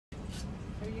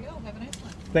There you go. Have a nice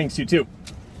one. Thanks, you too.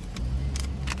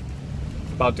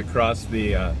 About to cross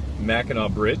the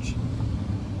Mackinac Bridge.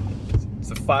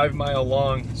 It's a 5-mile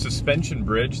long suspension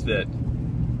bridge that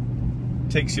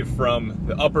takes you from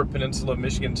the upper peninsula of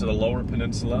Michigan to the lower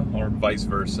peninsula, or vice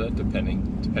versa,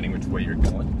 depending which way you're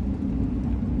going.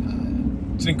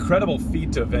 It's an incredible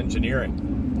feat of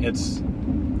engineering. It's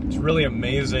really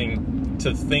amazing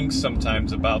to think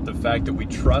sometimes about the fact that we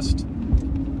trust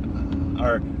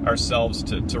ourselves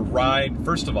to ride,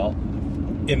 first of all,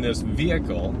 in this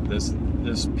vehicle, this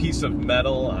piece of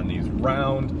metal on these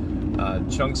round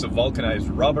chunks of vulcanized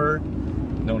rubber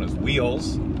known as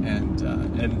wheels,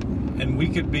 and we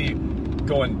could be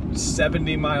going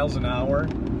 70 miles an hour.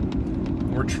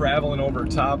 We're traveling over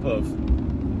top of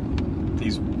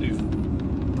these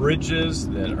bridges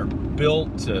that are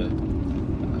built to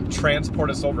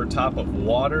transport us over top of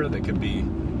water that could be,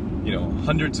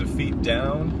 hundreds of feet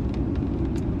down.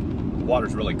 The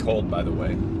water's really cold, by the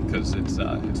way, because it's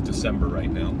December right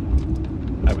now.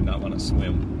 I would not want to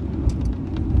swim.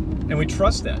 And we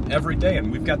trust that every day,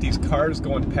 and we've got these cars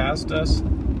going past us,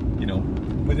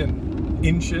 within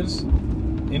inches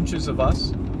of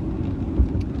us.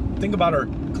 Think about our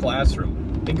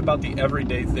classroom. Think about the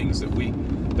everyday things that we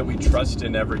trust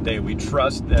in every day. We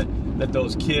trust that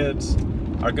those kids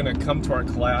are going to come to our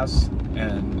class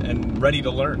and ready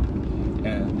to learn,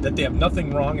 and that they have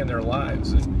nothing wrong in their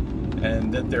lives,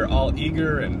 and that they're all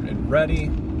eager and ready,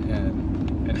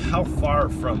 and how far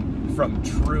from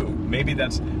true. Maybe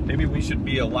we should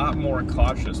be a lot more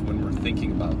cautious when we're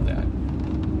thinking about that.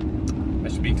 I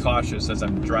should be cautious as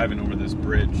I'm driving over this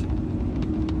bridge.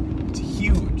 It's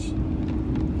huge.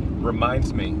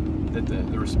 Reminds me that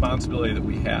the responsibility that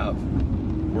we have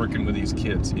working with these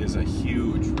kids is a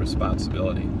huge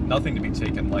responsibility. Nothing to be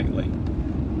taken lightly.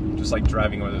 Just like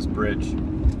driving over this bridge.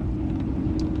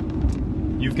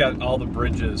 You've got all the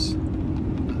bridges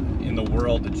in the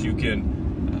world that you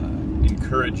can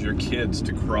encourage your kids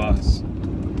to cross.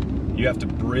 You have to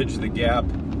bridge the gap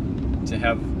to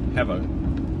have a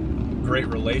great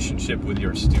relationship with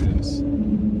your students.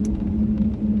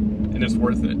 And it's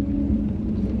worth it.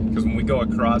 Because when we go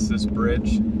across this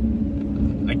bridge,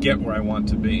 I get where I want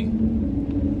to be.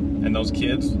 And those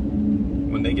kids,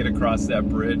 when they get across that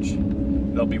bridge,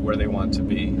 they'll be where they want to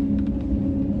be.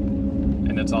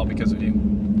 And it's all because of you.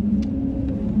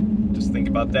 Just think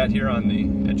about that here on the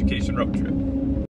Education Road Trip.